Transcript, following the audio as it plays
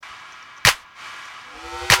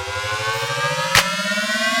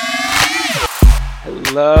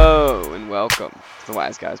Hello and welcome to the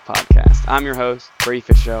Wise Guys podcast. I'm your host, Brady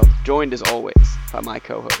Fitzgerald, joined as always by my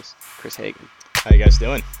co-host, Chris Hagan. How you guys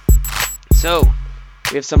doing? So,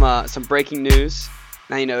 we have some breaking news.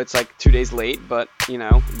 Now, it's like 2 days late, but, we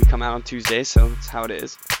come out on Tuesday, so that's how it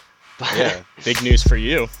is. But, Yeah, big news for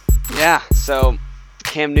you. Yeah, so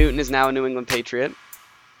Cam Newton is now a New England Patriot.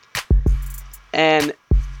 And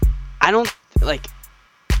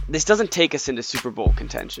this doesn't take us into Super Bowl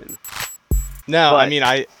contention. No,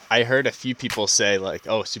 But- I heard a few people say,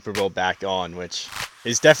 Super Bowl back on, which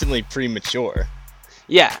is definitely premature.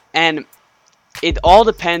 Yeah, and it all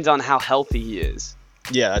depends on how healthy he is.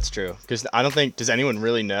 Yeah, that's true. Because I don't think, does anyone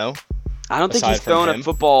really know? I don't think Aside he's from thrown a him?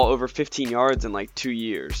 football over 15 yards in like 2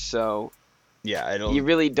 years, so Yeah, I don't. you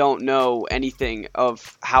really don't know anything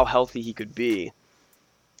of how healthy he could be.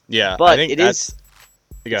 Yeah, But I think it that's. is Go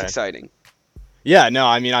it's ahead. exciting. Yeah, no,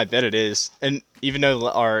 I bet it is. And even though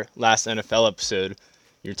our last NFL episode,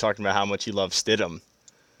 you were talking about how much you love Stidham,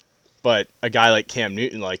 but a guy like Cam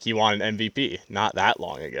Newton, he won an MVP not that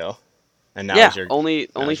long ago, and now Yeah, he's your only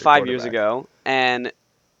now he's your 5 years quarterback. ago, and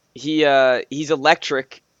he's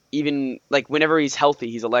electric. Even like whenever he's healthy,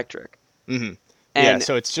 he's electric. Mm-hmm. Yeah, And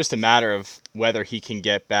so it's just a matter of whether he can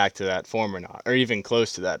get back to that form or not, or even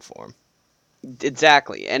close to that form.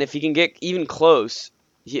 exactly, and if he can get even close,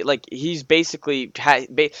 he's basically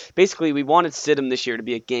we wanted Stidham this year to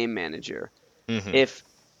be a game manager. Mm-hmm. If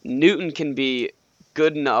Newton can be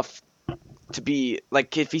good enough to be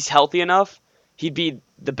if he's healthy enough, he'd be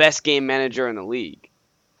the best game manager in the league.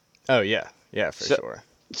 Oh yeah, for So- sure.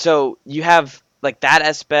 So you have that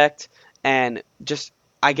aspect, and just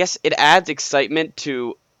I guess it adds excitement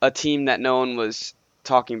to a team that no one was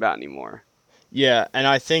talking about anymore. Yeah, and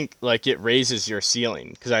I think it raises your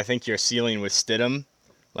ceiling because I think your ceiling with Stidham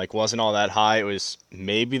wasn't all that high. It was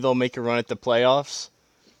maybe they'll make a run at the playoffs,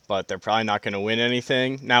 but they're probably not going to win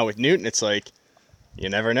anything. Now with Newton, it's you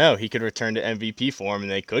never know. He could return to MVP form and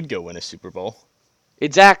they could go win a Super Bowl.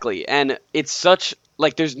 Exactly, and it's such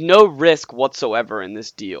there's no risk whatsoever in this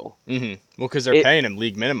deal, Mm-hmm. Well, because they're It- paying him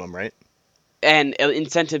league minimum, right? and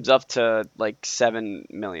incentives up to $7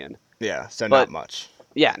 million. Yeah, so But- not much.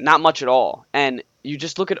 Yeah, not much at all. And you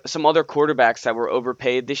just look at some other quarterbacks that were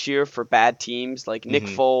overpaid this year for bad teams, like Nick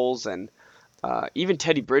Mhm. Foles, and even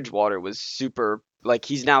Teddy Bridgewater was super.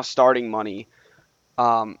 He's now starting money.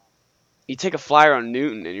 You take a flyer on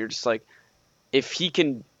Newton, and you're just if he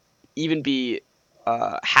can even be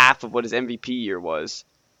half of what his MVP year was,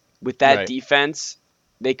 with that Right. defense,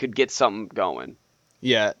 they could get something going.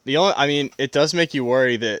 Yeah, it does make you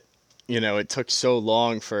worry that, it took so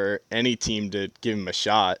long for any team to give him a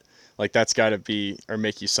shot. That's got to be, or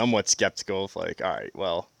make you somewhat skeptical of all right,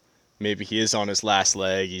 well, maybe he is on his last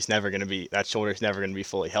leg. He's never going to be, that shoulder's never going to be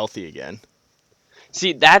fully healthy again.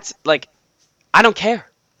 See, that's I don't care.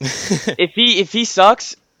 If he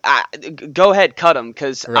sucks, go ahead, cut him,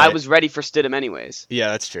 because I Right. was ready for Stidham anyways. Yeah,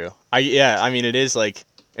 that's true. It is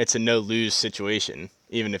it's a no-lose situation.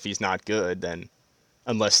 Even if he's not good, then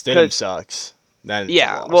unless Stidham 'Cause- sucks, then it's a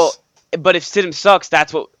Yeah, loss. well, but if Stidham sucks,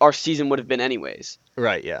 that's what our season would have been anyways.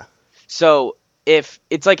 Right, yeah. So if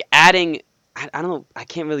it's adding, I don't know, I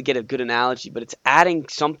can't really get a good analogy, but it's adding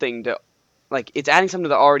something to, it's adding something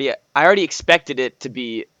to I already expected it to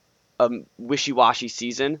be a wishy-washy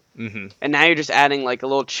season, Mm-hmm. and now you're just adding a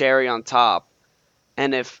little cherry on top.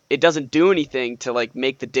 And if it doesn't do anything to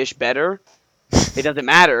make the dish better, it doesn't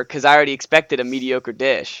matter because I already expected a mediocre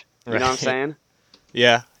dish. You know what I'm Right. saying?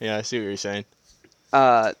 Yeah, I see what you're saying.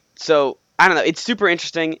 So I don't know. It's super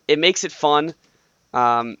interesting. It makes it fun.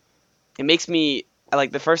 It makes me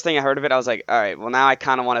the first thing I heard of it, I was like, all right, well now I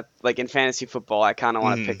kind of want to in fantasy football, I kind of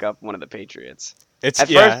want to Mhm. pick up one of the Patriots. It's At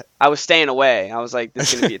first, I was staying away. I was like,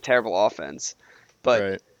 this is gonna be a terrible offense, but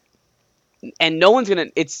right. and no one's gonna.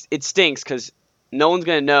 It stinks because no one's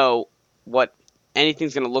gonna know what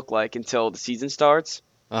anything's gonna look like until the season starts,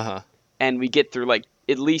 Uh-huh. and we get through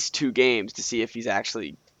at least 2 games to see if he's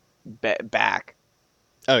actually back.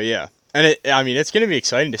 Oh yeah, and it's going to be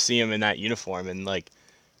exciting to see him in that uniform, and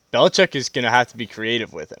Belichick is going to have to be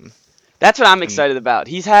creative with him. That's what I'm excited about.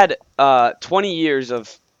 He's had 20 years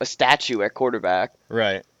of a statue at quarterback,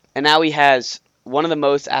 Right. and now he has one of the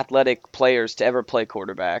most athletic players to ever play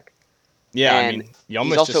quarterback. Yeah, and you he's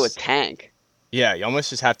almost also just a tank. you almost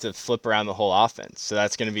just have to flip around the whole offense. So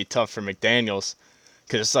that's going to be tough for McDaniels,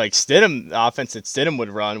 because Stidham, the offense that Stidham would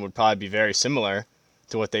run would probably be very similar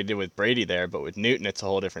to what they did with Brady there, but with Newton, it's a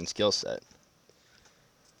whole different skill set.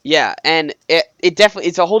 Yeah, and it definitely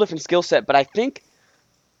it's a whole different skill set. But I think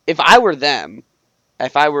if I were them,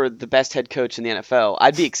 if I were the best head coach in the NFL,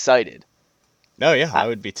 I'd be excited. No, yeah, I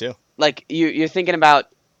would be too. You're thinking about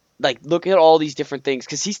like look at all these different things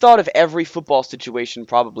because he's thought of every football situation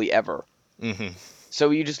probably ever. Hmm. So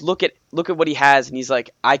you just look at what he has, and he's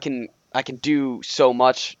like, I can do so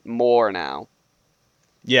much more now.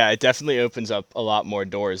 Yeah, it definitely opens up a lot more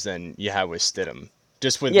doors than you have with Stidham.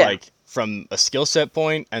 Just with Yeah, like from a skill set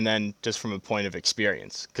point and then just from a point of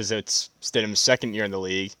experience. Because it's Stidham's second year in the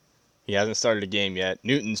league. He hasn't started a game yet.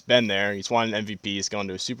 Newton's been there. He's won an MVP. He's gone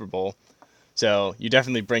to a Super Bowl. So you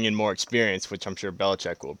definitely bring in more experience, which I'm sure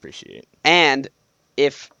Belichick will appreciate. and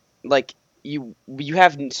if like you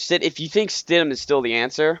have if you think Stidham is still the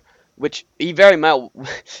answer, which he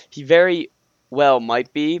very well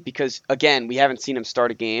might be because again we haven't seen him start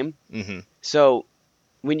a game. Hmm. So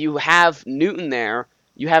when you have Newton there,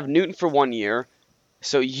 you have Newton for 1 year,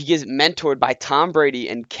 so he gets mentored by Tom Brady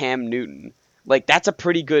and Cam Newton. Like that's a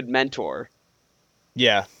pretty good mentor.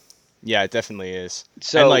 Yeah, yeah, it definitely is. And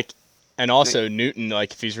So like, and also Newton,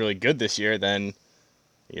 like if he's really good this year, then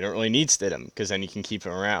you don't really need Stidham because then you can keep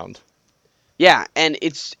him around. yeah, and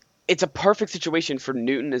it's a perfect situation for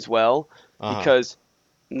Newton as well Uh huh. because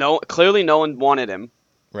clearly no one wanted him.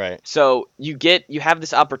 Right. So you have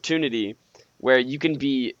this opportunity where you can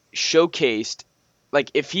be showcased.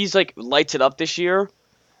 Like if he's like lights it up this year,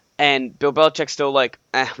 and Bill Belichick's still like,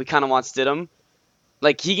 we kind of want Stidham.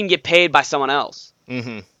 Like he can get paid by someone else. Hmm.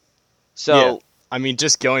 Yeah. So I mean,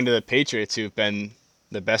 just going to the Patriots, who've been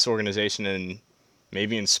the best organization in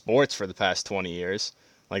maybe in sports for the past 20 years,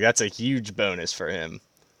 like that's a huge bonus for him.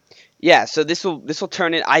 yeah, so this will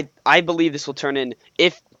turn in. I believe this will turn in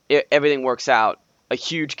if everything works out a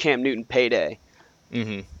huge Cam Newton payday.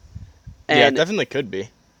 Hmm. Yeah, it And definitely could be.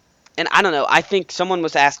 and I don't know. I think someone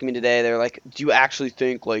was asking me today. They're like, "Do you actually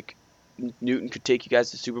think like Newton could take you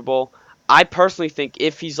guys to the Super Bowl?" I personally think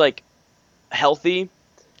if he's like healthy,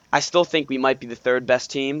 I still think we might be the third best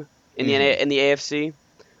team in the Hmm. in the AFC.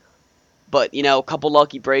 But a couple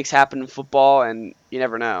lucky breaks happen in football, and you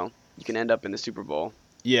never know. You can end up in the Super Bowl.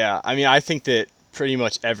 Yeah, I mean, I think that pretty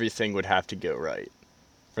much everything would have to go right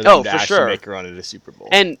for them Oh, to for actually sure. make a run at a Super Bowl.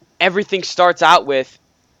 And everything starts out with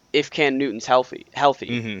if Cam Newton's healthy.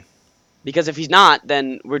 Hmm. Because if he's not,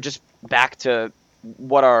 then we're just back to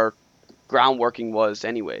what our groundworking was,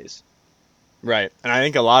 anyways. Right. And I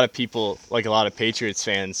think a lot of people, like a lot of Patriots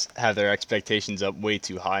fans, have their expectations up way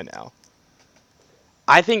too high now.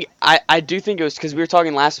 I do think it was because we were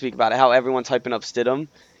talking last week about how everyone's hyping up Stidham.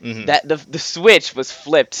 Hmm. That the switch was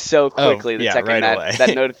flipped so Oh, quickly the yeah, second right away.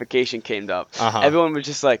 that notification came up. Uh-huh. Everyone was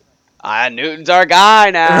just like, Newton's our guy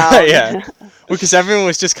now. Right, yeah. Because everyone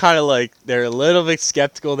was just kind of like, they're a little bit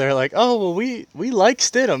skeptical. They're like, oh, well, we like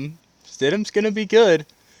Stidham. Stidham's going to be good.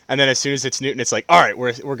 And then as soon as it's Newton, it's like, all right,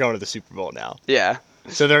 we're going to the Super Bowl now. Yeah.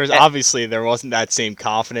 So Eh, there wasn't that same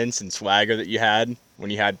confidence and swagger that you had when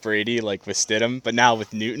you had Brady, like with Stidham. But now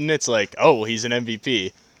with Newton, it's like, oh, well, he's an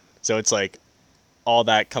MVP. So it's like all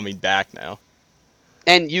that coming back now.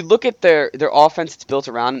 And you look at their offense it's built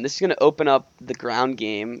around, and this is going to open up the ground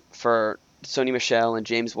game for Sony Michel and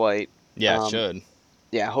James White. Yeah, it Um, should.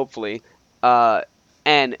 yeah, hopefully. Uh,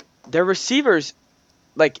 and their receivers,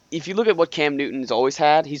 like if you look at what Cam Newton's always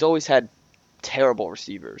had, he's always had terrible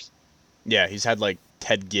receivers. Yeah, he's had like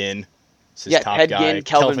Ted Ginn, it's his Yeah, top Ted guy. Ginn,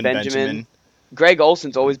 Kelvin Kelvin Benjamin, Benjamin. Greg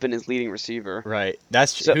Olson's always been his leading receiver. Right.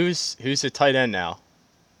 That's So who's the tight end now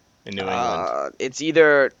in New England. it's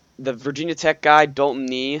either the Virginia Tech guy Dalton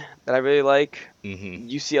Nee that I really like, Hmm.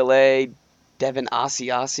 UCLA Devin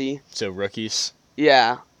Asiasi. So rookies.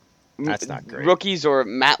 Yeah, That's not great. rookies or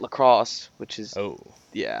Matt Lacrosse, which is Oh,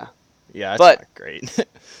 yeah. yeah, that's But not great.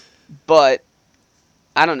 but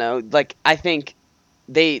I don't know. Like I think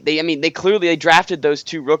they I mean they clearly they drafted those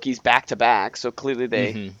two rookies back to back, so clearly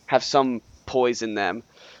they Hmm. have some poise in them.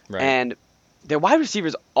 Right. And their wide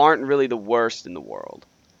receivers aren't really the worst in the world.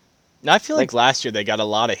 Now I feel Like like last year they got a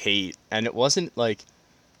lot of hate, and it wasn't like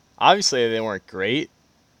obviously they weren't great,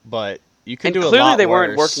 but you could and do a clearly lot they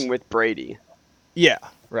weren't worse. working with Brady. Yeah.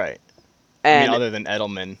 Right. I mean, And other than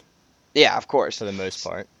Edelman yeah, of course. for the most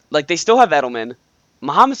part. Like they still have Edelman.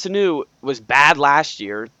 Mohamed Sanu was bad last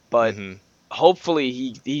year, but Hmm. hopefully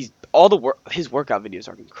he's all the his workout videos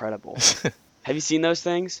are incredible. Have you seen those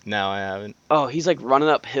things? No, I haven't. Oh, he's like running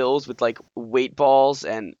up hills with like weight balls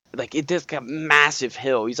and like it does like a massive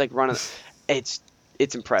hill. He's like running. It's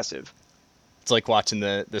it's impressive. It's like watching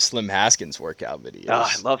the Slim Haskins workout Oh, I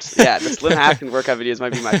videos. love yeah. The Slim Haskins workout videos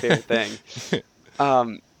might be my favorite thing.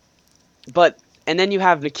 Um, but and then you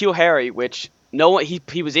have N'Keal Harry, which no one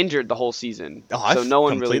he was injured the whole season, Oh, so I've no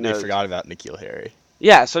one really completely knows. forgot about N'Keal Harry.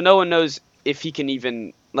 Yeah, so no one knows if he can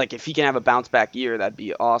even like if he can have a bounce back year. That'd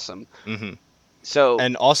be awesome. Hmm. So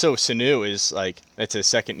And also Sanu is like it's his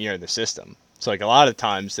second year in the system. So like a lot of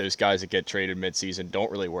times those guys that get traded midseason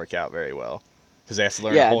don't really work out very well because they have to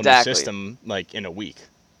learn a Yeah, whole new exactly. system like in a week.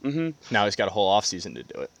 Hmm. Now he's got a whole offseason to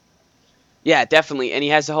do it. Yeah, definitely. And he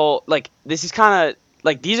has the whole like this is kind of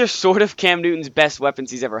like these are sort of Cam Newton's best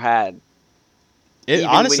weapons he's ever had, It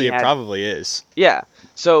even when honestly he it had probably is. yeah.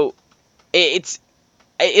 So it's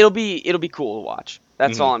it'll be cool to watch.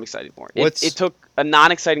 That's Hmm. all I'm excited for. It What's took a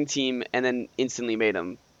non-exciting team and then instantly made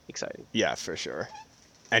them exciting. Yeah, for sure,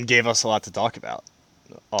 and gave us a lot to talk about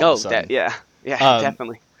all of a Oh, that sudden. yeah, yeah, Um,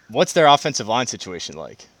 definitely. what's their offensive line situation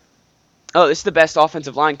like? Oh, this is the best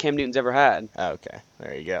offensive line Cam Newton's ever had. Okay,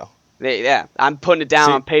 there you go. Yeah, I'm putting it down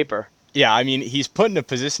See, on paper. yeah, I mean he's put in a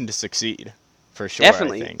position to succeed, for sure.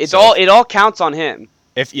 I Definitely, think it's so. all it all counts on him.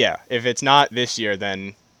 If it's not this year,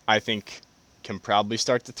 then I think can probably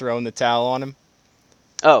start to throw in the towel on him.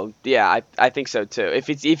 Oh yeah, I think so too. If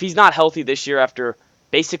he's not healthy this year after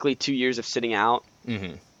basically 2 years of sitting out,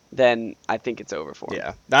 Hmm. then I think it's over for him.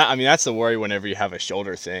 Yeah, I mean that's the worry whenever you have a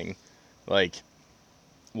shoulder thing, like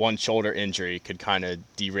one shoulder injury could kind of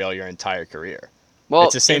derail your entire career. It's Well,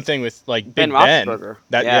 the same if thing with like Ben Big Ben. Roethlisberger,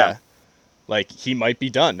 That yeah, yeah, like he might be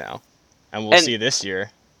done now, and we'll and see this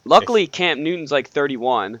year. If luckily Cam Newton's like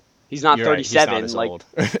 31. He's not you're right, he's not 37 as like old.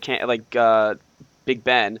 Big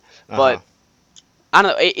Ben, Uh huh. but I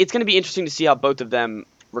don't know. It's going to be interesting to see how both of them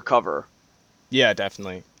recover. Yeah,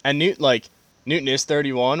 definitely. And Newton is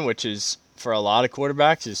 31, which is for a lot of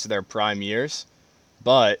quarterbacks is their prime years.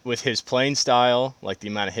 But with his playing style, like the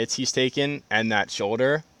amount of hits he's taken and that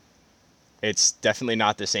shoulder, it's definitely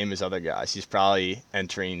not the same as other guys. He's probably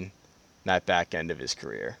entering that back end of his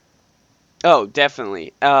career. Oh,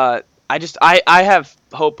 definitely. I have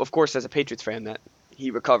hope, of course, as a Patriots fan that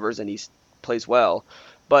he recovers and he plays well,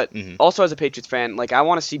 but Hmm. also as a Patriots fan, like I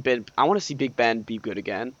want to see Big Ben be good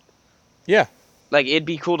again. Yeah. Like it'd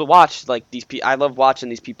be cool to watch. Like I love watching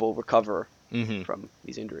these people recover Hmm. from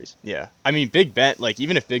these injuries. Yeah. I mean, Big Ben, like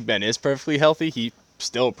even if Big Ben is perfectly healthy, he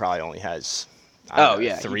still probably only has, I don't Oh know,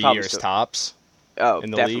 yeah, he 3 probably years still. tops Oh,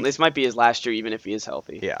 in the definitely. league. This might be his last year, even if he is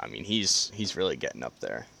healthy. Yeah. I mean, he's really getting up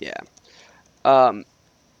there. Yeah. Um.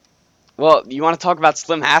 Well, you want to talk about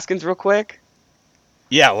Slim Haskins real quick?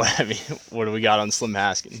 Yeah. Well, I mean, what do we got on Slim Oh,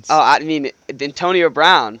 Haskins? I mean Antonio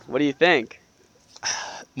Brown. What do you think?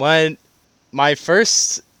 When my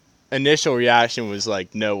first initial reaction was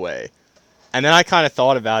like, no way. And then I kind of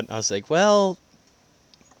thought about it. And I was like, well,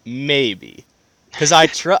 maybe, because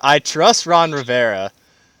I trust Ron Rivera,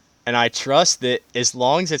 and I trust that as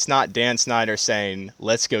long as it's not Dan Snyder saying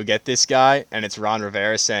let's go get this guy, and it's Ron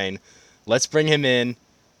Rivera saying let's bring him in.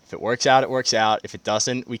 If it works out, it works out. If it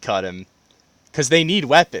doesn't, we cut him. Because they need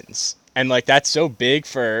weapons, and like that's so big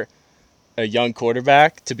for a young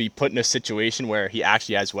quarterback to be put in a situation where he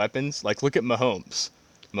actually has weapons. Like look at Mahomes.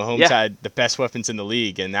 Mahomes Yeah, had the best weapons in the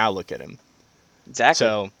league, and now look at him. exactly.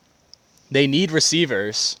 So they need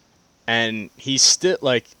receivers, and he's still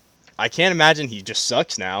like, I can't imagine he just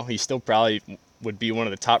sucks now. He still probably would be one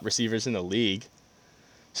of the top receivers in the league.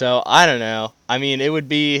 So I don't know. I mean, it would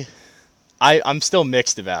be. I'm still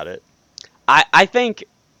mixed about it. I think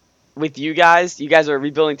with you guys are a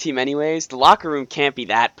rebuilding team anyways. The locker room can't be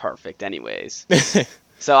that perfect anyways.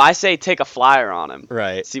 So I say take a flyer on him.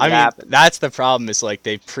 Right. See I what mean, happens. that's the problem. Is like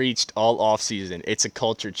they preached all off season. It's a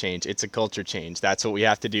culture change. It's a culture change. That's what we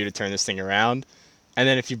have to do to turn this thing around. And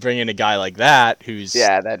then if you bring in a guy like that who's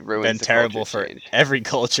Yeah, that ruins been the culture terrible for change. every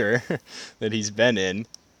culture that he's been in,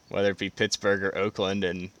 whether it be Pittsburgh or Oakland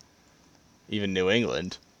and even New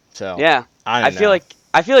England. So Yeah. I I don't feel know. like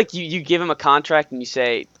I feel like you give him a contract and you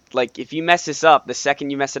say like if you mess this up, the second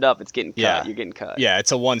you mess it up, it's getting cut. Yeah, You're getting cut. yeah,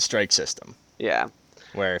 it's a one strike system Yeah.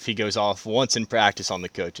 where if he goes off once in practice on the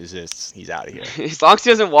coaches, he's out of here. As long as he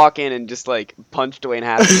doesn't walk in and just like punch Dwayne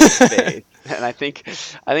Haskins in the face, and I think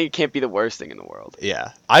it can't be the worst thing in the world.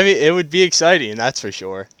 Yeah, I mean it would be exciting, that's for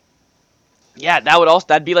sure. Yeah,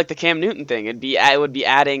 that'd be like the Cam Newton thing. It would be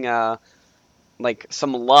adding like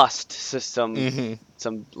some lust to Hmm.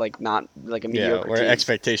 some like not like a Yeah, mediocre where team.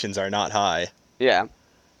 expectations are not high. Yeah.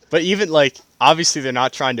 But even like obviously they're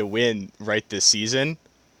not trying to win right this season.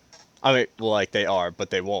 I mean, well, like they are, but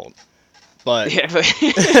they won't. But Yeah,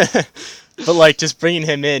 but but like just bringing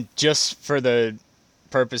him in just for the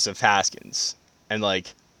purpose of Haskins and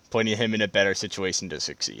like putting him in a better situation to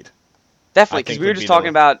succeed, I definitely because think we were would just be talking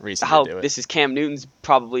the about reason to how do it. this is Cam Newton's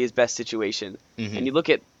probably his best situation, Hmm. and you look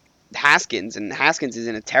at Haskins, and Haskins is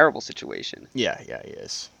in a terrible situation. Yeah, yeah, he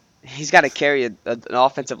is. He's got to carry an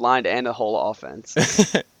offensive line and a whole offense.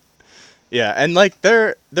 Yeah, and like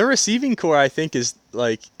their receiving core, I think is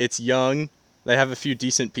like it's young. They have a few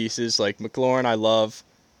decent pieces like McLaurin. I love.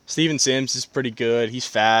 Steven Sims is pretty good. He's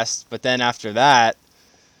fast, but then after that,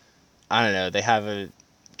 I don't know. They have a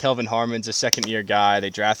Kelvin Harmon's a second-year guy. They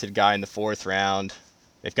drafted a guy in the fourth round.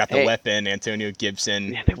 They've got the Hey, weapon, Antonio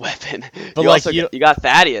Gibson. yeah, the weapon. But You like also you you got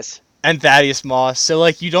Thaddeus. and Thaddeus Moss. So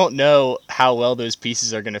like you don't know how well those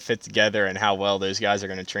pieces are going to fit together and how well those guys are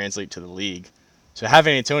going to translate to the league. So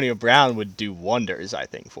having Antonio Brown would do wonders, I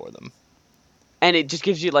think, for them. And it just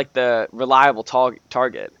gives you like the reliable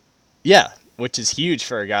target. Yeah, which is huge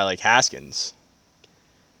for a guy like Haskins.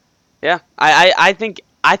 Yeah, I think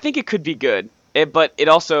it could be good. But it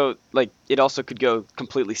also could go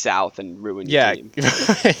completely south and ruin your Yeah. team.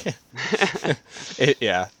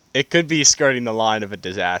 Yeah. It could be skirting the line of a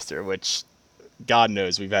disaster, which God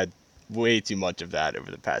knows we've had way too much of that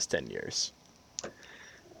over the past 10 years.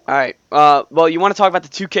 All right. Well, you want to talk about the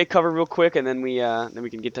 2K cover real quick, and then we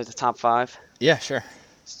can get to the top five. Yeah, sure.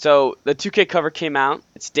 So the 2K cover came out.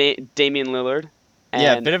 It's Damian Lillard,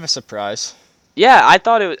 Yeah, a and bit of a surprise. yeah, I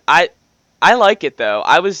thought it was. I like it though.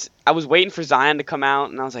 I was waiting for Zion to come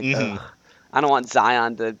out, and I was like, Hmm. ugh, I don't want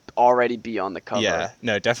Zion to already be on the cover. Yeah,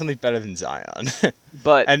 no, definitely better than Zion.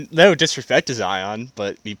 But And no disrespect to Zion,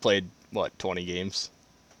 but he played, what, 20 games?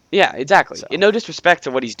 yeah, exactly. So, And no disrespect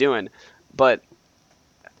to what he's doing, but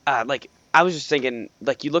like I was just thinking,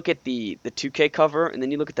 like you look at the 2K cover, and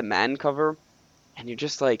then you look at the Madden cover, and you're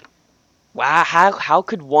just like, wow, how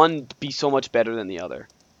could one be so much better than the other?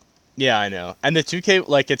 yeah, I know. And the 2K,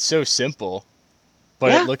 like, it's so simple,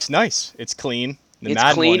 but it Yeah, looks nice. It's clean. The it's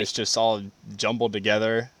Madden one clean. is just all jumbled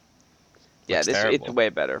together. Yeah, Looks this it's terrible. way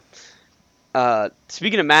better.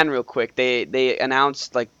 Speaking of Madden, real quick, they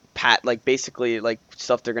announced like basically like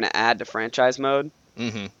stuff they're gonna add to franchise mode,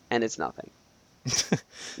 Hmm. and it's nothing.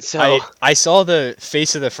 So I saw the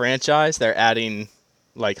face of the franchise. They're adding,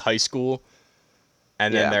 like, high school,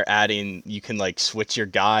 and then yeah, they're adding, you can, like, switch your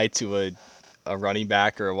guy to a running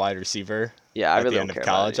back or a wide receiver yeah, I at really the don't end of care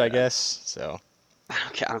about college, any I of that. guess. So, I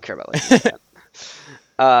don't care about like any of that.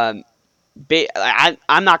 Um,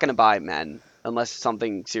 I'm not gonna buy Madden unless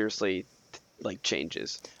something seriously like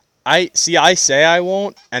changes. I say I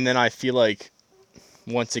won't, and then I feel like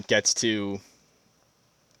once it gets to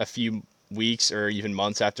a few weeks or even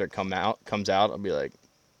months after it comes out, I'll be like,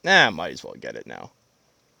 nah, I might as well get it now.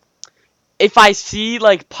 If I see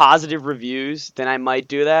like positive reviews, then I might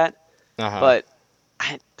do that. Uh huh. But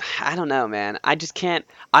I I don't know, man. I just can't.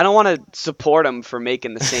 I don't want to support them for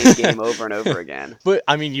making the same game over and over again. But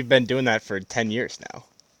I mean, you've been doing that for 10 years now.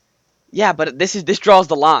 Yeah, but this draws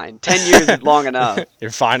the line. 10 years is long enough.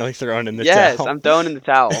 You're finally throwing in the Yes, towel. I'm throwing in the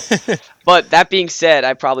towel. But that being said,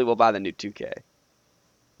 I probably will buy the new 2K.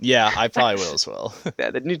 Yeah, I probably will as well.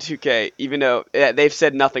 Yeah, the new 2K, even though they've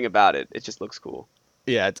said nothing about it, it just looks cool.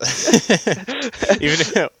 Yeah, even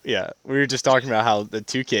yeah, we were just talking about how the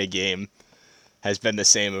 2K game has been the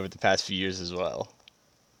same over the past few years as well.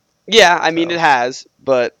 Yeah, I mean So, it has,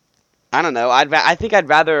 but I don't know. I think I'd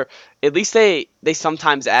rather at least they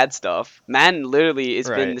sometimes add stuff. Madden literally has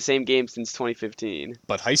been right, the same game since 2015.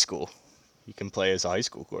 but high school, you can play as a high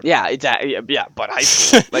school Yeah, quarterback. yeah, but high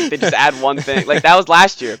school. Like they just add one thing. Like that was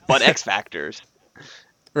last year, but X Factors.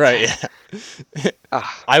 Right. Yeah.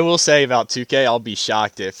 Ah. I will say about 2K, I'll be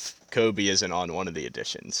shocked if Kobe isn't on one of the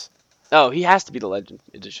editions. Oh, he has to be the Legend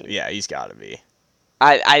Edition. Yeah, he's got to be.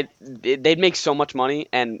 They'd make so much money,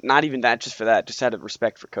 and not even that, just for that, just out of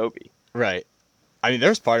respect for Kobe. Right. I mean,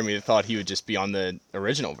 there's part of me that thought he would just be on the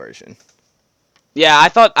original version. Yeah, I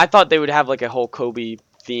thought they would have like a whole Kobe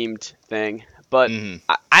themed thing, but Hmm.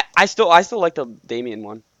 I still like the Damien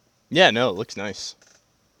one. Yeah, no, it looks nice.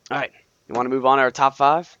 All right, you want to move on to our top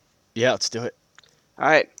five? Yeah, let's do it. All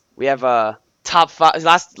right, we have top five.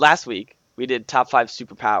 Last week we did top five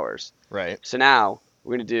superpowers. Right. So now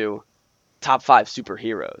we're gonna do top five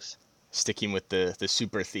superheroes. Sticking with the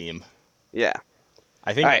super theme. Yeah.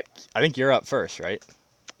 I All think right. I think you're up first, right?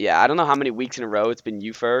 Yeah, I don't know how many weeks in a row it's been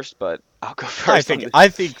you first, but I'll go I first on think this. I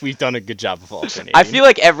think we've done a good job of alternating. I feel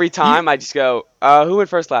like every You time I just go, who went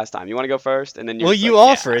first last time? You want to go first? And then you're well, just you like,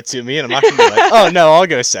 yeah. offer it to me, and I'm not gonna be like, oh no, I'll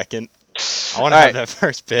go second. I want All to have right. that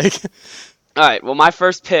first pick. All right. Well, my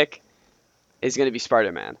first pick is going to be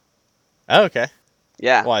Spider-Man. Oh, okay.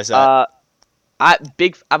 Yeah. Why is that?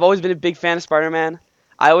 I've always been a big fan of Spider-Man.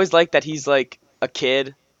 I always like that he's like a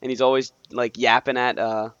kid and he's always like yapping at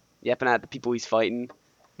the people he's fighting,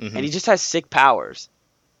 Hmm. and he just has sick powers.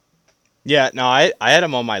 Yeah, no, I had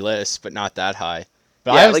him on my list, but not that high.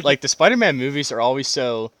 But I Yeah, was like like the Spider-Man movies are always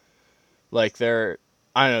so like they're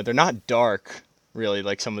I don't know, they're not dark really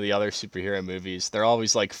like some of the other superhero movies. They're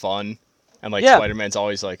always like fun and like yeah. Spider-Man's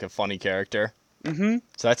always like a funny character. Mhm.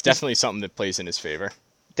 So that's Just definitely something that plays in his favor.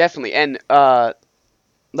 definitely. And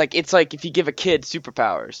like it's like if you give a kid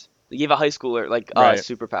superpowers, you give a high schooler like Right.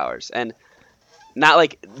 superpowers, and not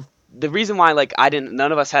like the reason why like I didn't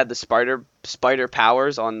none of us had the spider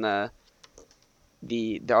powers on the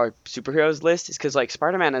our superheroes list is because like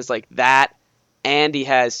Spider-Man has like that, and he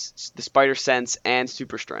has the spider sense and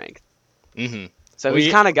super strength. Mm-hmm. So Well,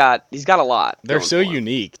 he's got a lot they're going so for him.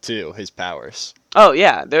 unique too. His powers, Oh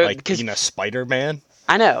yeah, they're like because being a Spider-Man.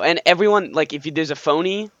 I know, and everyone like if there's a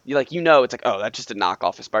phony, you like it's like, oh, that's just a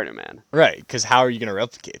knockoff of Spider-Man. Right? Because how are you gonna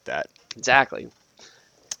replicate that? Exactly.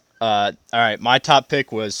 All right. My top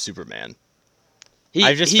pick was Superman.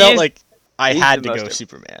 I He just he felt is like I he's the had to most go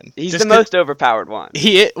Superman. he's the Just 'cause most overpowered one.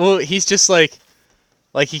 he's just like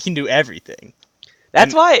he can do everything.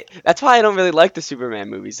 That's And why I don't really like the Superman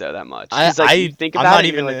movies though that much. Because like you think I'm about it not and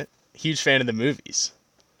you're even like, a huge fan of the movies.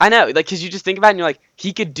 I know, like because you just think about it and you're like,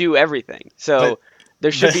 he could do everything. But So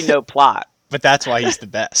there should but be no plot. but that's why he's the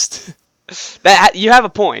best. That you have a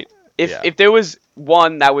point. Yeah. If there was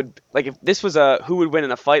one that would like if this was a who would win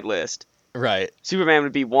in a fight list, Right. Superman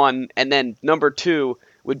would be one, and then number two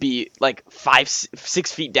would be like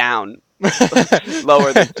 6 feet down,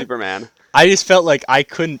 lower than Superman. I just felt like I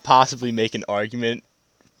couldn't possibly make an argument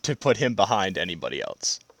to put him behind anybody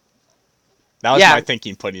else. That was Yeah, my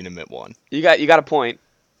thinking putting him at one. you got a point.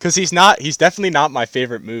 Cuz he's definitely not my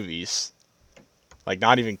favorite movies. Like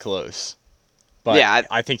not even close. But Yeah,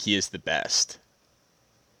 I think he is the best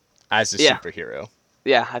as a yeah, superhero.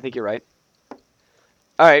 yeah. I think you're right.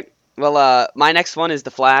 All right. Well, my next one is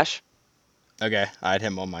the Flash. Okay, I had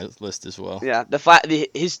him on my list as well. Yeah,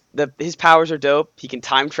 his powers are dope. He can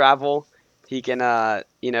time travel. He can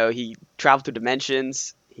he travel through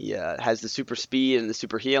dimensions. He has the super speed and the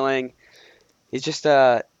super healing. He's just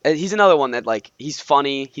he's another one that like he's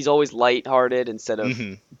funny. He's always lighthearted instead of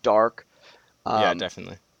Hmm. dark. Yeah, Um,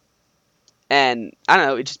 definitely. and I don't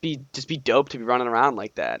know, it just be dope to be running around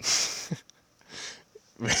like that.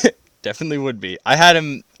 Definitely would be. I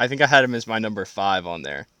think I had him as my number 5 on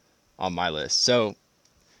there on my list. So,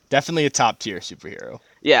 definitely a top tier superhero.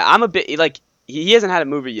 Yeah, I'm a bit like he hasn't had a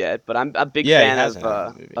movie yet, but I'm a big Yeah, he fan hasn't had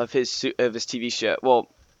a movie. of his TV show. Well,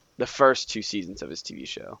 the first 2 seasons of his TV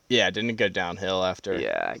show. Yeah, didn't it go downhill after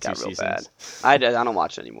Yeah, it two got real bad. seasons. I don't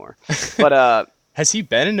watch it anymore. But Has he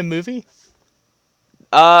been in a movie?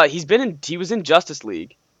 he was in Justice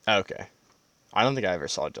League. Okay. I don't think I ever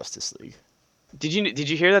saw Justice League. Did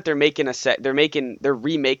you hear that they're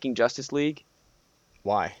remaking Justice League?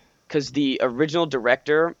 Why? Because the original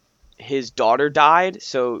director, his daughter died,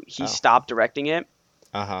 so he Oh. stopped directing it.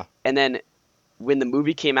 Uh-huh. And then when the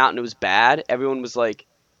movie came out and it was bad, everyone was like,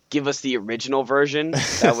 "Give us the original version."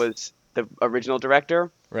 That was the original director.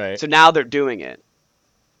 Right. So now they're doing it.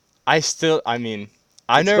 I mean,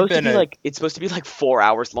 I've never been a It's supposed to be like 4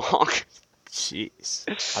 hours long. Jeez.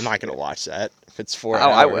 I'm not going to watch that if it's 4 Oh,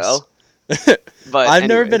 hours. I will. But I've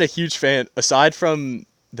never been a anyways. huge fan, aside from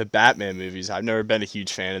the Batman movies, I've never been a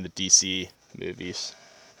huge fan of the DC movies.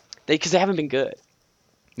 Because they haven't been good.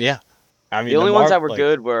 Yeah. I mean, The only ones that were like,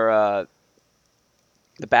 good were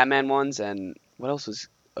the Batman ones, and what else was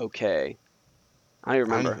okay? I don't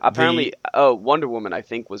even remember. Apparently, Wonder Woman I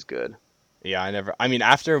think was good. Yeah, I mean,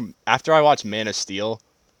 after I watched Man of Steel,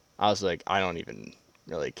 I was like, I don't even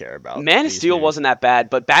really care about Man of these Steel movies. wasn't that bad,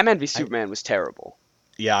 but Batman v Superman was terrible.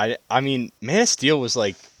 Yeah, I mean, Man of Steel was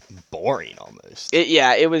like boring almost.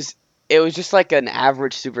 It was just like an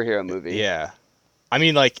average superhero movie. Yeah. I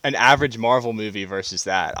mean, like an average Marvel movie versus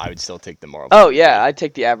that, I would still take the Marvel Oh movie. yeah, I'd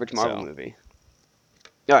take the average Marvel So. movie.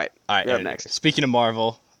 All right, All right, you're up anyway, next. speaking of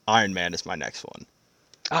Marvel, Iron Man is my next one.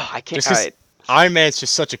 Oh, I can't. Just All 'cause right. Iron Man's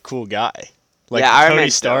just such a cool guy. Like Yeah, Iron Tony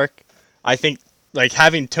Man's dope. Stark, I think like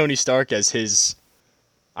having Tony Stark as his,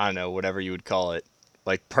 I don't know, whatever you would call it,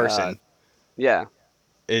 like person Yeah,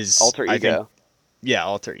 is alter I ego. think, yeah,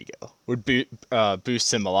 alter ego would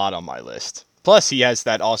boost him a lot on my list. Plus, he has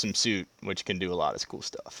that awesome suit, which can do a lot of cool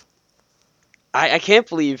stuff. I can't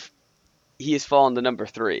believe he has fallen to number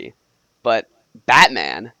 3, but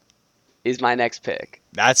Batman is my next pick.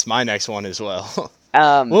 That's my next one as well.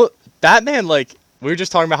 Um, Well, Batman, like we were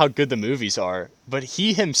just talking about how good the movies are, but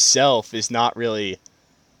he himself is not really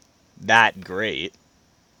that great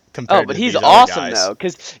compared but to he's these other awesome guys. though,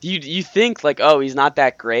 because you think like, oh, he's not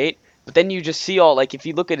that great, but then you just see all like if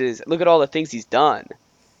you look at all the things he's done,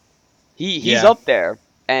 he's Yeah. up there,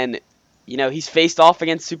 and he's faced off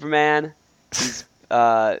against Superman. He's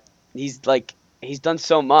he's like he's done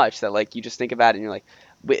so much that like you just think about it and you're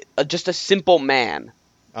like, just a simple man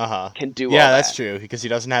Uh-huh. can do Yeah, all that's that. true because he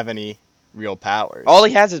doesn't have any real powers. All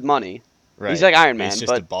he has is money. Right. He's like Iron But Man, he's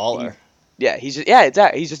just but a baller.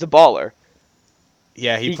 exactly. He's just a baller,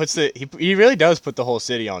 Yeah, he- he really does put the whole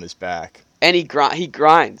city on his back. and he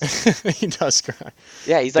grinds. He does cry.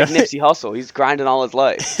 Yeah, he's like Definitely- Nipsey Hussle. He's grinding all his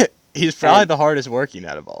life. He's probably And the hardest working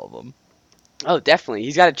out of all of them. oh, definitely,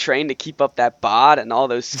 he's got to train to keep up that bod and all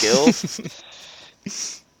those skills.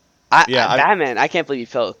 Yeah, Batman, I can't believe he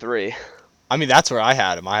fell at 3. I mean that's where I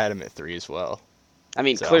had him. I had him at 3 as well. I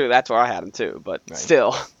mean, So clearly that's where I had him too, but right,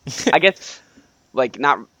 still, I guess like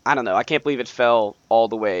not. I don't know. I can't believe it fell all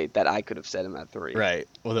the way that I could have set him at 3. right.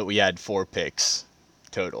 Well, that we had 4 picks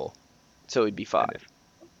total. So he'd be 5. And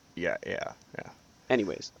yeah, yeah, yeah.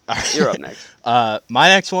 Anyways, All you're up right. next. My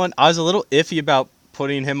next one, I was a little iffy about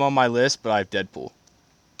putting him on my list, but I have Deadpool.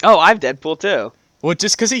 Oh, I have Deadpool too. Well,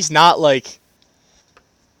 just because he's not like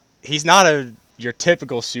he's not a your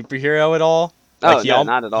typical superhero at all. Like Oh no,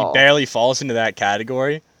 not at he all. barely falls into that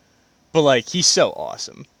category. But like he's so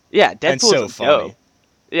awesome Yeah, and Deadpool's so a funny. dope.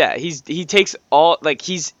 Yeah, he takes all like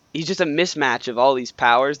he's just a mismatch of all these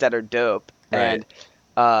powers that are dope, Right.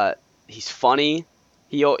 and he's funny.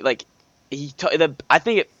 Like I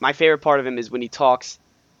think my favorite part of him is when he talks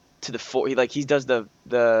to the he does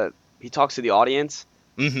the he talks to the audience.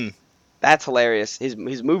 Mm-hmm. That's hilarious. His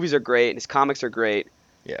movies are great and his comics are great,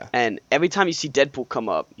 Yeah. and every time you see Deadpool come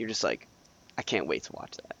up, you're just like, I can't wait to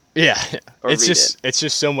watch that Yeah. or read it. It's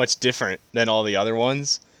just so much different than all the other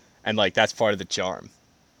ones, and like that's part of the charm.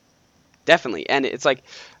 Definitely, and it's like,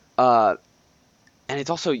 uh, and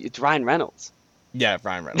it's Ryan Reynolds. Yeah,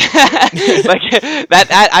 Ryan Reynolds. Like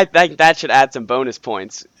that, I think that should add some bonus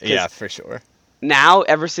points. 'Cause Yeah, for sure. now,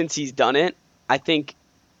 ever since he's done it, I think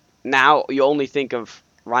now you only think of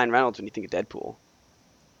Ryan Reynolds when you think of Deadpool.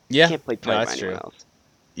 You Yeah, can't play no, that's Ryan true. Reynolds.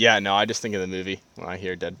 Yeah, no, I just think of the movie when I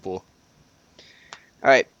hear Deadpool. All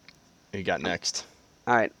right, Who you got next?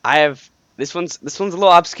 all right. I have this one's a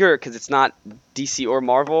little obscure because it's not DC or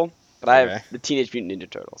Marvel, but I have Okay. the Teenage Mutant Ninja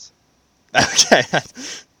Turtles. Okay.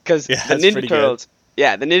 Because Yeah, the that's Ninja pretty Turtles,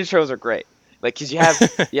 yeah, the Ninja Turtles are great. Like, cause you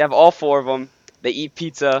have all 4 of them. They eat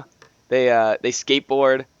pizza, they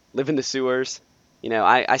skateboard, live in the sewers. You know,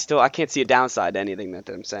 I can't see a downside to anything that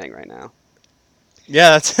I'm saying right now.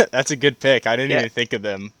 Yeah, that's a good pick. I didn't Yeah, even think of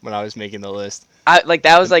them when I was making the list. that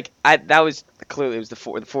was clearly it was the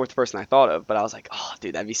fourth person I thought of, but I was like, oh,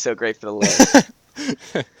 dude, that'd be so great for the list.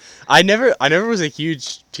 I never was a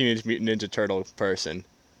huge Teenage Mutant Ninja Turtle person.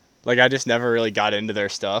 Like I just never really got into their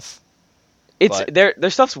stuff. It's But their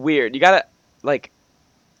stuff's weird. You gotta like,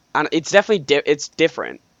 it's definitely it's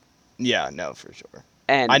different. yeah, no, for sure.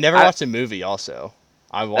 And I never watched a movie. Also,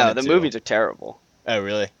 I no, wanted the to. movies are terrible. Oh,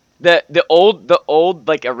 really? The old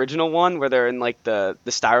like original one where they're in like the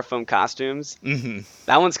styrofoam costumes. Mm-hmm.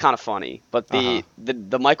 That one's kind of funny, but Uh-huh.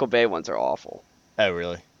 the Michael Bay ones are awful. Oh,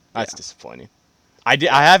 really? That's Yeah. disappointing. I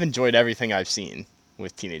have enjoyed everything I've seen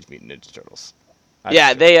with Teenage Mutant Ninja Turtles. That's Yeah,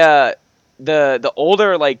 for sure. they the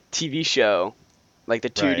older like TV show, like the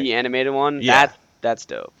 2D Right. animated one, Yeah. that's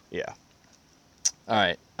dope. Yeah. All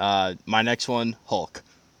right. My next one, Hulk.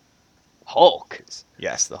 Hulk.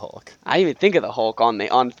 Yes, the Hulk. I didn't even think of the Hulk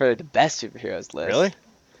on for the best superheroes list. Really?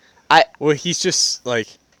 I Well, he's just like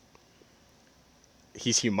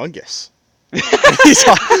he's humongous. He's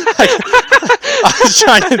like, I was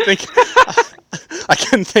trying to think. I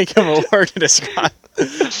couldn't think of a word to describe.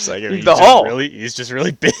 It's like He's the Hulk. he's just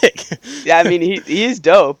really big. Yeah, I mean he is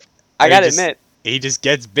dope. I And he gotta just- admit, He just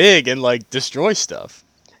gets big and like destroys stuff.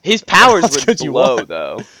 his powers else would could you blow want?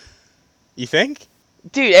 though. You think?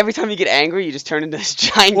 Dude, every time you get angry, you just turn into this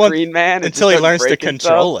giant Well, green man and until just he starts learns to breaking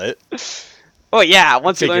control stuff. Oh yeah,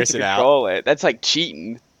 once he learns Figures to it out. control it, that's like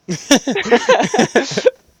cheating. it.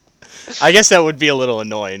 I guess that would be a little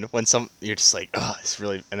annoying when you're just like, oh, it's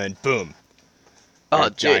really, and then boom, you're Oh, a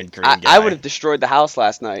giant dude, green I guy. would have destroyed the house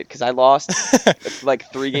last night because I lost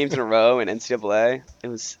like 3 games in a row in NCAA. It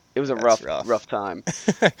was a That's rough time.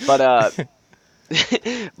 But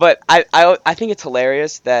but I think it's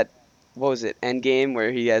hilarious that what was it Endgame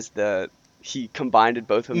where he combined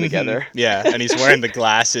both of them together. Yeah, and he's wearing the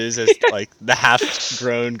glasses as like the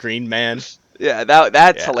half-grown green man. Yeah,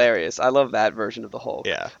 that's Yeah. hilarious. I love that version of the Hulk.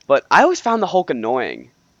 Yeah. But I always found the Hulk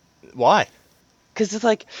annoying. Why? Because it's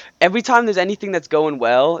like, every time there's anything that's going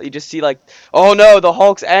well, you just see like, oh no, the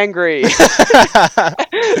Hulk's angry.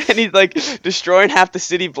 And he's like destroying half the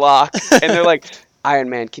city block. And they're like, Iron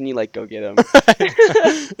Man, can you like go get him?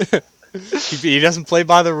 He doesn't play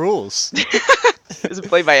by the rules. Doesn't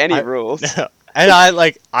play by any I- rules. No. And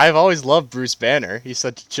I've always loved Bruce Banner. He's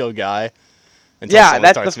such a chill guy. Until Yeah, someone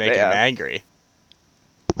that's starts making him yeah. angry.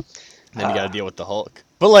 Then you got to deal with the Hulk.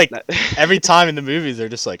 But like every time in the movies, they're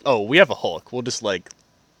just like, "Oh, we have a Hulk. We'll just like,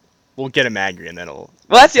 we'll get him angry, and then Well,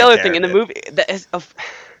 that's the take other care thing in of the it." movie.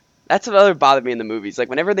 That's what other bothered me in the movies. Like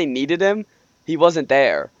whenever they needed him, he wasn't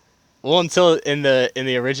there. Well, until in the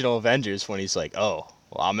original Avengers when he's like, "Oh,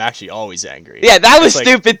 well, I'm actually always angry." Yeah, that was It's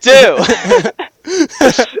like- stupid too.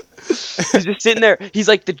 He's just sitting there. He's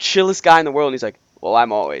like the chillest guy in the world, and he's like, "Well,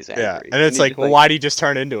 I'm always Yeah, angry." and And it's he's like, just well, like, why do you just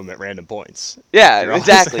turn into him at random points? "Yeah, You're always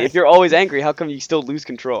exactly. like, If you're always angry, how come you still lose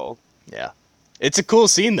control?" yeah. It's a cool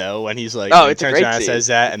scene though when he's like Oh, when he it's a turns great around and scene. says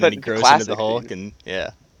that, and then he It's a grows into the classic Hulk, scene. and yeah.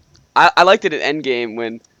 I liked it at Endgame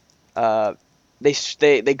when uh,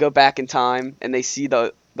 they go back in time and they see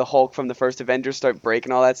the Hulk from the first Avengers start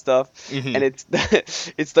breaking all that stuff, Hmm. and it's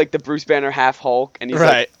it's like the Bruce Banner half Hulk, and he's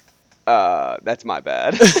like, Right. that's my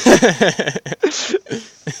bad.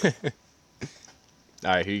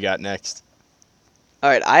 All right, who you got next? All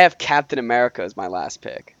right, I have Captain America as my last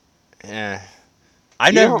pick. Yeah,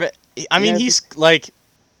 I've You never don't, been. I you mean, never, he's like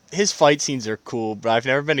his fight scenes are cool, but I've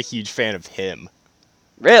never been a huge fan of him.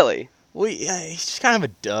 really? Well, yeah, he's just kind of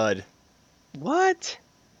a dud. What?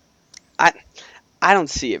 I I don't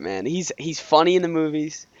see it, man. He's funny in the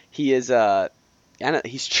movies. He is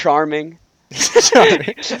he's charming,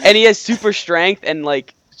 Sorry. and he has super strength and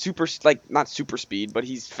like super like not super speed, but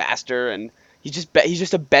he's faster and he's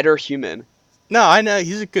just a better human. No, I know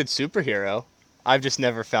he's a good superhero. I've just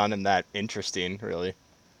never found him that interesting, really.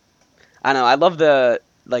 I don't know. I love the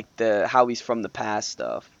how he's from the past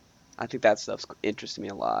stuff. I think that stuff's interests me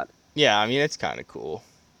a lot. Yeah, I mean it's kind of cool,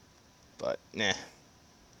 but nah.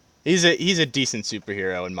 He's a decent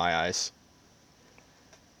superhero in my eyes.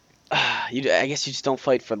 I guess you just don't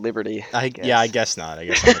fight for liberty. I Yeah, I guess. guess not. I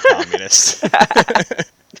guess I'm a communist.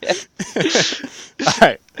 All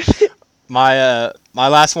right, my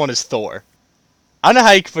last one is Thor. I don't know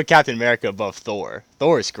how you can put Captain America above Thor.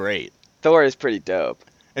 Thor is great. Thor is pretty dope.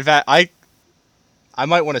 In fact, I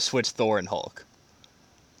might want to switch Thor and Hulk.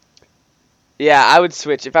 Yeah, I would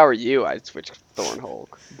switch if I were you. I'd switch Thor and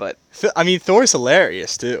Hulk. But I mean, Thor's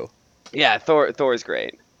hilarious too. yeah, Thor is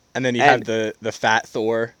great. And then you have And the fat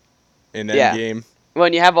Thor in yeah, Endgame.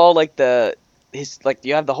 when you have all like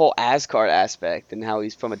you have the whole Asgard aspect and how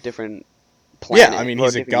he's from a different Yeah, planet I mean or a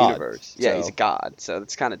he's a different god. universe. Yeah, he's a So god, so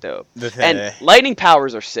that's kind of dope. And the lightning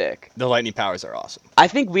powers are sick. the lightning powers are awesome. I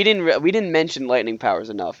think we didn't mention lightning powers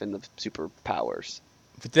enough in the superpowers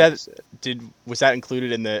But that episode. was that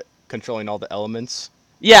included in the controlling all the elements?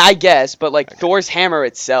 Yeah, I guess, but like Okay. Thor's hammer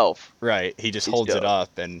itself Right, he just is holds it dope.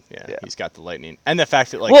 up, and yeah, Yeah. he's got the lightning, and the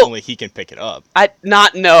fact that like Well, only he can pick it up. I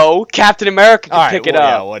not know. Captain America All could right, pick it well,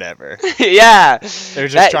 yeah, up. whatever. Yeah. They're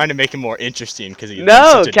just That trying to make him more interesting because he's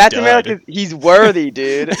no, such a Captain dud. America. He's worthy,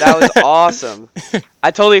 dude. That was awesome.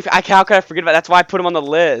 How could I forget about? That's why I put him on the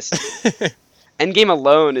list. Endgame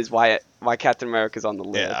alone is why Captain America's on the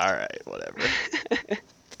Yeah, list. all right, whatever.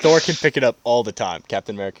 Thor can pick it up all the time.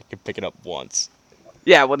 Captain America can pick it up once.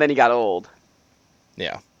 Yeah. Well, then he got old.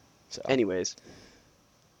 Yeah. So Anyways.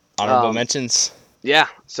 honorable Um. mentions. Yeah.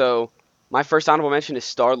 So my first honorable mention is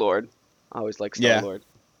Star Lord. I always like Star Yeah. Lord.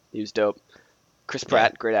 He was dope. Chris Yeah.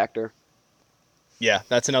 Pratt, great actor. Yeah,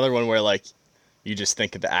 that's another one where like you just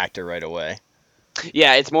think of the actor right away.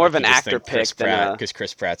 Yeah, it's more Like of you an just actor think pick Chris than Pratt a. because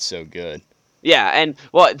Chris Pratt's so good. Yeah, and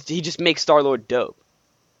well, he just makes Star Lord dope.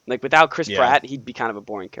 Like without Chris Yeah. Pratt, he'd be kind of a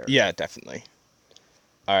boring character. Yeah, definitely.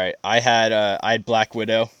 All right, I had Black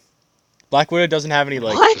Widow. Black Widow doesn't have any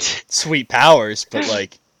like What? sweet powers, but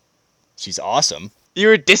like she's awesome. You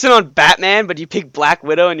were dissing on Batman, but you picked Black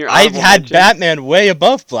Widow in your I honorable had mention? Batman way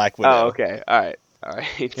above Black Widow. Oh, okay. All right. All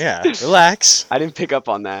right. Yeah, relax. I didn't pick up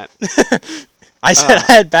on that. I said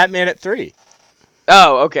I had Batman at 3.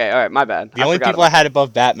 Oh, okay. All right. My bad. The only forgot people I about had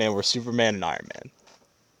above Batman were Superman and Iron Man.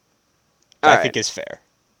 that. All I right. think is fair.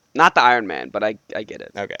 Not the Iron Man, but I get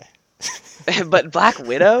it. Okay. But Black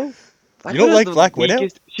Widow? You don't Widow's like the Black Widow?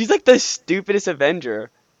 weakest- She's like the stupidest Avenger.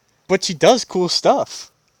 But she does cool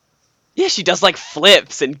stuff. Yeah, she does like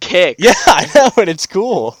flips and kicks. Yeah, I know, and it's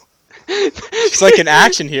cool. She's like an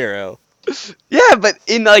action hero. Yeah, but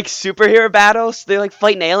in like superhero battles, they're like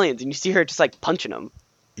fighting aliens, and you see her just like punching them.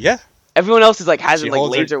 Yeah. Everyone else is like has She like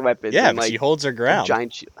holds her- laser weapons. Yeah, and, but like, she holds her ground.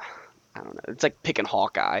 giant shield. I don't know. It's like picking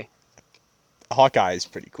Hawkeye. Hawkeye is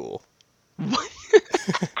pretty cool.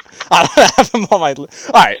 I don't have him on my list.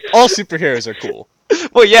 Alright, all superheroes are cool.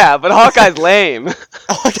 Well, yeah, but Hawkeye's lame.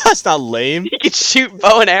 Hawkeye's not lame. He can shoot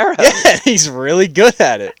bow and arrows. Yeah, he's really good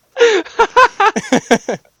at it.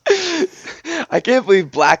 I can't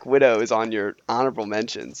believe Black Widow is on your honorable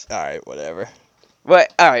mentions. Alright, whatever.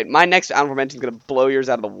 But all right, my next honorable mention is gonna blow yours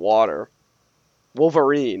out of the water.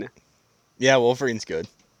 Wolverine. Yeah, Wolverine's good.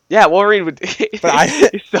 Yeah, Wolverine would. I-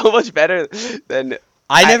 is so much better than.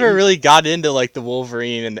 I never really got into like the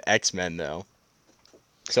Wolverine and the X-Men though.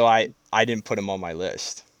 So I didn't put him on my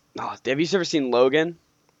list. Oh, have you ever seen Logan?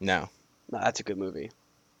 No. No, that's a good movie.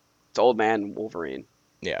 It's old man Wolverine.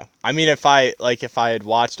 Yeah. I mean if I had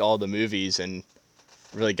watched all the movies and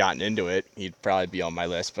really gotten into it, he'd probably be on my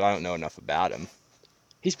list, but I don't know enough about him.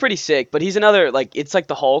 He's pretty sick, but he's another like it's like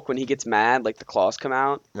the Hulk when he gets mad, like the claws come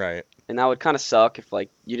out, Right. and that would kind of suck if like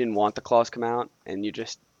you didn't want the claws come out and you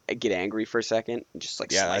just get angry for a second and just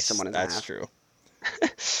like Yeah, slice that's someone in that's half. true.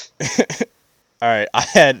 All right,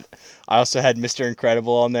 I also had Mr.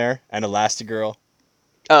 Incredible on there and Elastigirl.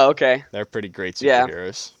 Oh, okay. They're pretty great Yeah,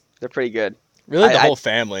 superheroes. they're pretty good. Really, the I whole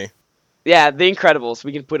family. yeah, the Incredibles.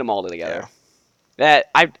 We can put them all Yeah. together. That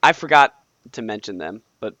I forgot to mention them,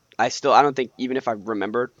 but I don't think even if I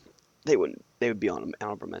remembered, they would be on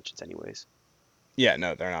honorable mentions anyways. Yeah,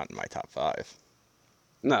 no, they're not in my top five.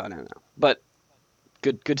 No, no, no. But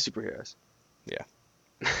good superheroes. Yeah.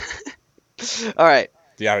 All right.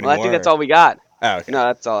 Do you have any Well, I think more? that's all we got. Oh, okay. No,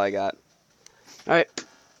 that's all I got. All right.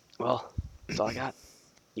 Well, that's all I got.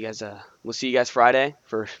 You guys, we'll see you guys Friday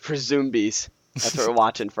for Zombies. That's what we're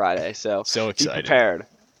watching Friday. So So be excited. prepared,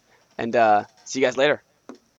 and see you guys later.